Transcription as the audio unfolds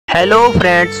Hello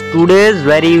friends, today's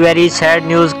very sad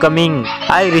news coming.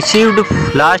 I received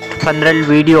last viral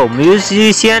video.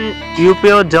 Musician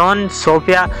UPO John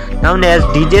Sophia, known as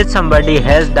DJ Somebody,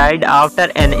 has died after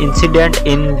an incident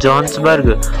in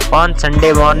Johannesburg on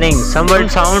Sunday morning. Someone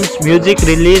Sounds Music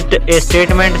released a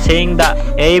statement saying the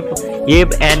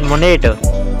Abe and Monet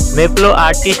Maplo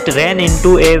artist ran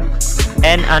into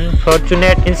an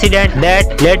unfortunate incident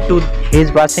that led to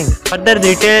his passing. Further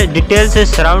details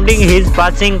surrounding his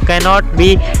passing cannot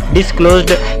be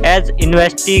disclosed as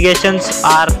investigations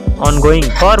are ongoing.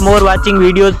 For more watching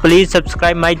videos, please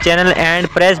subscribe my channel and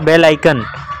press bell icon.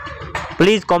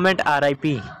 Please comment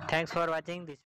RIP. Thanks for watching this.